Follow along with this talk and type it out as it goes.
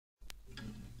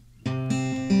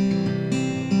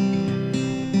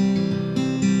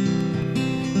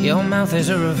Your mouth is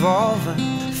a revolver,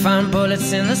 find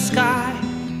bullets in the sky.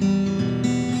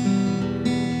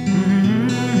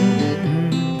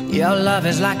 Your love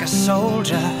is like a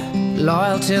soldier,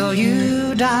 loyal till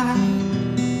you die.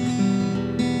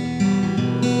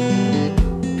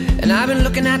 And I've been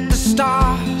looking at the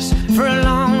stars for a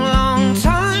long, long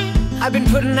time. I've been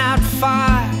putting out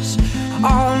fires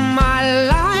all my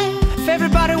life.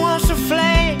 Everybody wants a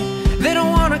flame, they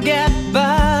don't want to get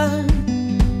burned.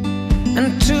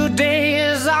 And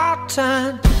today is our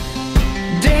turn.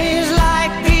 Days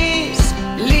like these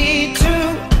lead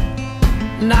to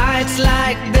nights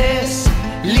like this,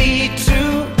 lead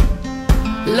to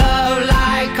love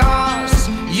like ours.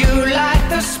 You light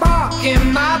the spark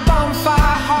in my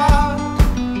bonfire heart.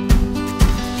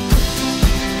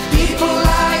 People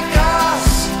like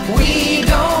us, we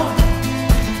don't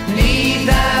need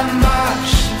that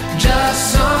much.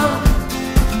 Just someone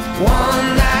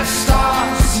that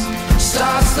starts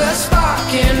the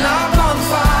spark in our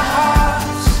bonfire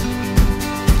hearts.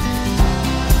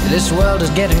 This world is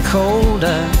getting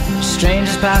colder,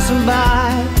 strangers passing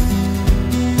by.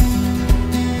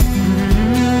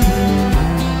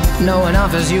 No one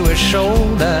offers you a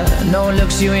shoulder, no one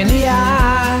looks you in the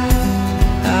eye.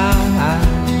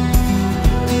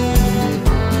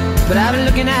 But I've been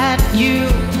looking at you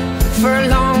for a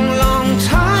long, long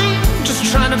time, just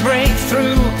trying to break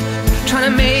through, trying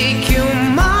to make you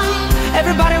mine.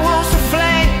 Everybody wants to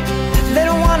flame, they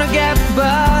don't want to get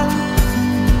burned.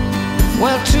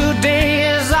 Well, today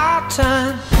is our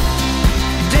turn.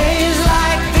 Days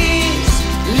like these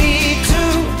lead to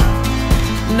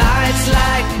nights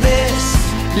like this,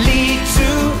 lead to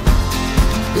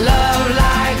love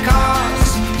like ours.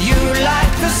 You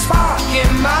light the spark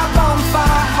in my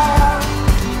bonfire heart.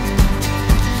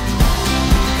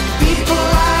 People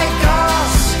like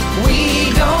us, we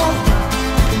don't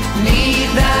need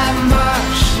that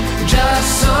much. Just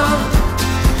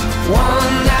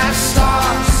someone that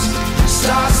starts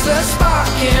the spark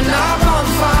in our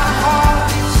bonfire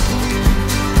hearts.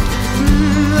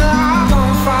 Our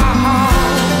bonfire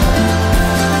hearts.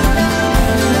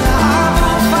 Our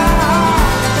bonfire hearts.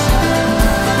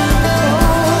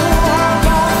 Our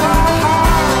bonfire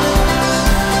hearts.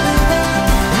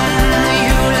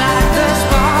 You light the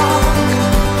spark.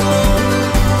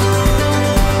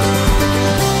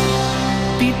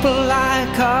 People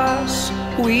like us,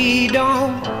 we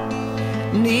don't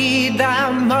need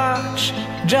that much.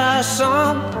 Just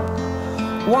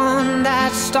someone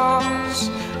that starts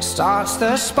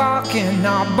the spark in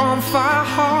our bonfire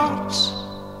hearts.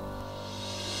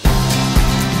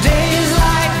 Days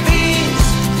like these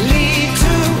lead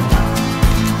to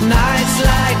nights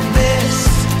like this,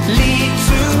 lead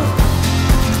to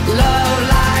love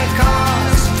like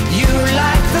ours. You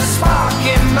light the spark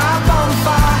in my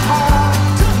bonfire heart.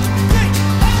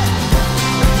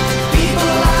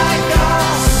 People like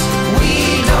us, we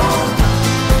don't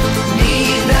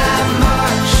need that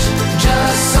much.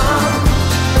 Just someone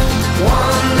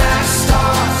that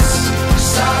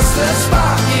starts the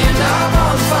spark in our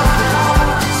bonfire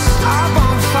hearts. Our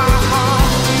bonfire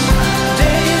hearts.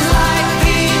 Days like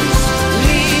these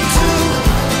lead to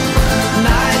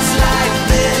nights like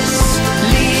this,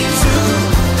 lead to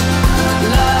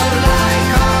love like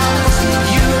ours.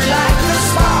 You light the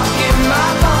spark in my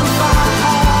bonfire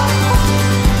heart.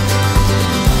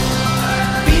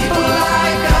 People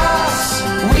like us,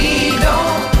 we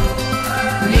don't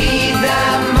need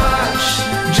that much.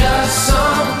 Just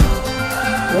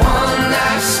someone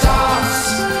that starts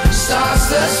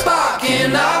the spark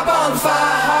in our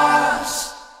bonfire hearts.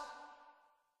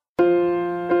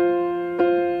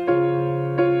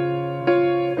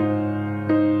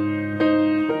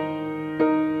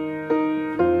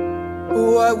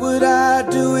 What would I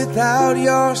do without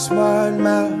your smart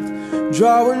mouth?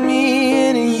 Drawing me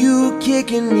in and you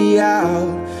kicking me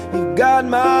out. You got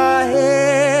my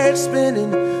head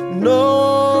spinning,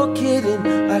 no kidding.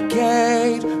 I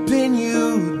can't pin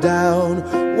you down.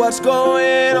 What's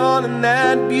going on in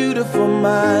that beautiful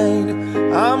mind?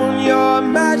 I'm on your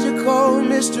magical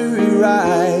mystery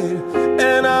ride,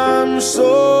 and I'm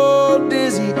so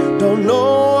dizzy, don't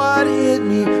know what hit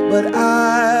me, but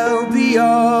I'll be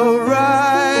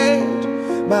alright.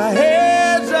 My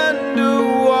head's underwater,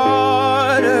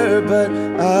 but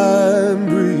I'm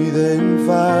breathing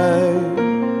fine.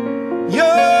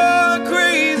 You're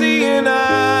crazy and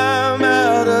I'm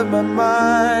out of my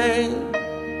mind,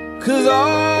 'cause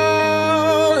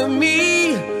all of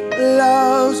me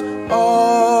loves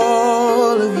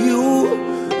all of you.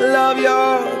 Love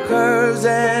your curves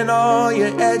and all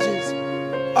your edges,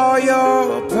 all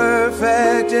your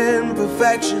perfect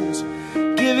imperfections.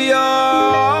 Give your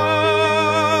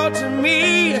all to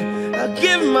me,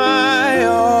 give my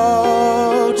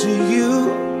all to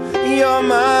you. You're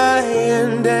my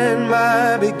end and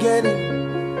my beginning.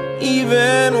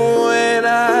 Even when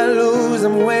I lose,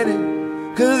 I'm winning.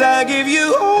 'Cause I give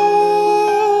you all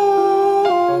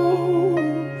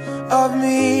of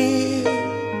me,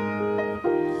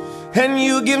 and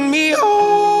you give me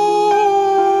all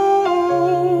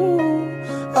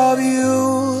of you.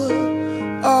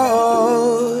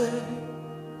 Oh,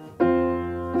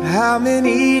 how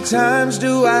many times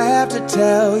do I have to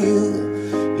tell you?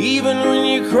 Even when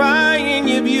you're crying,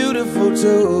 you're beautiful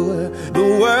too. The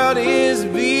world is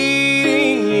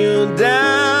beating you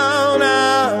down.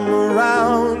 I'm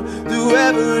around through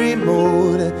every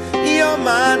mood. You're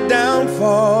my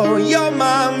downfall, you're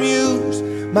my muse,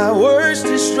 my worst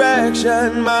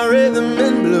distraction, my rhythm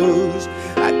and blues.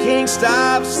 I can't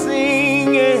stop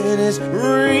singing, it's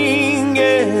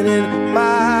ringing in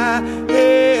my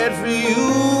head for you.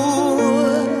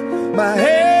 My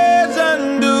head's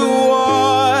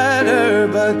underwater,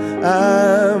 but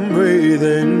I'm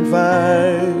breathing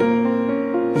fine.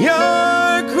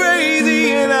 You're crazy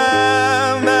and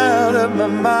I'm out of my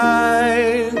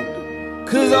mind.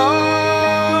 'Cause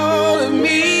all of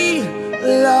me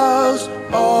loves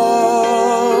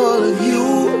all of you.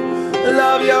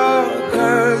 Love your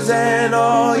curves and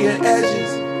all your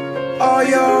edges, all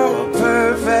your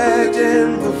perfect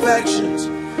imperfections.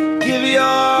 Give your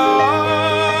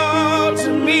all to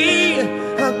me,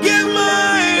 I'll give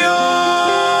my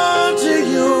all to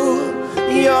you.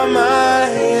 You're my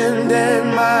end and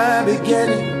my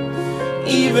beginning.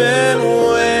 Even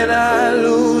when I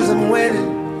lose, I'm winning.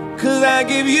 'Cause I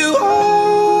give you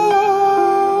all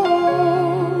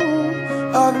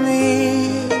of me,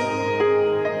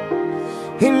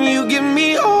 and you give me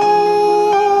all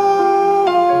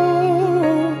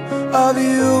of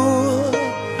you.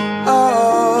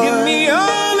 Oh, give me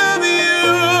all of you.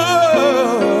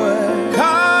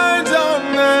 Cards on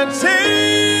the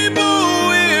table,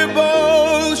 we're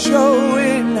both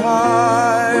showing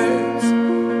hearts,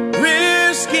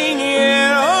 risking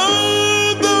it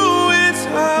although it's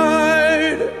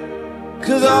hard.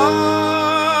 'Cause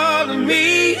all of me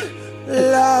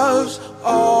loves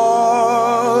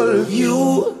all of you.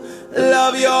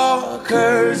 Love your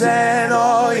curves and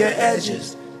all your edges,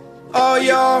 all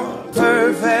your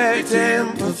perfect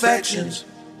imperfections.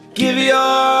 Give your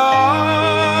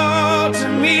all to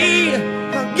me,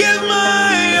 I'll give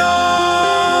my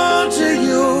all to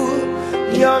you.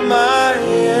 You're my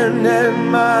end and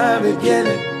my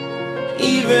beginning.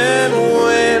 Even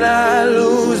when I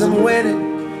lose, I'm winning.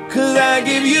 'Cause I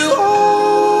give you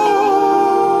all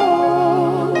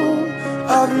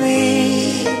of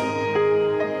me,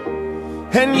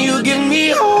 and you give me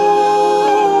all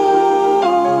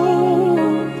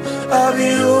of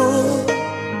you.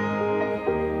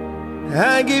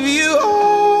 I give you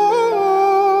all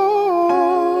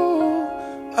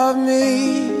of me,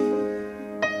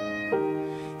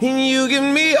 and you give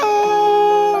me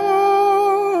all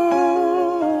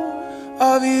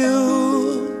of you.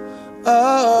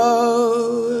 Oh.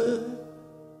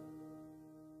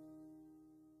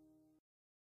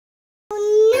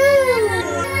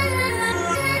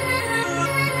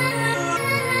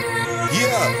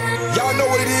 Yeah, y'all know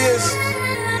what it is.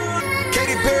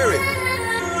 Katy Perry,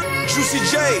 Juicy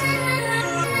J.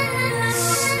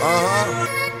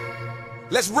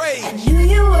 Let's rage. I knew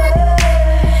you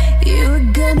were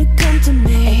gonna come to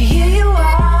me, and here you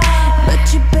are.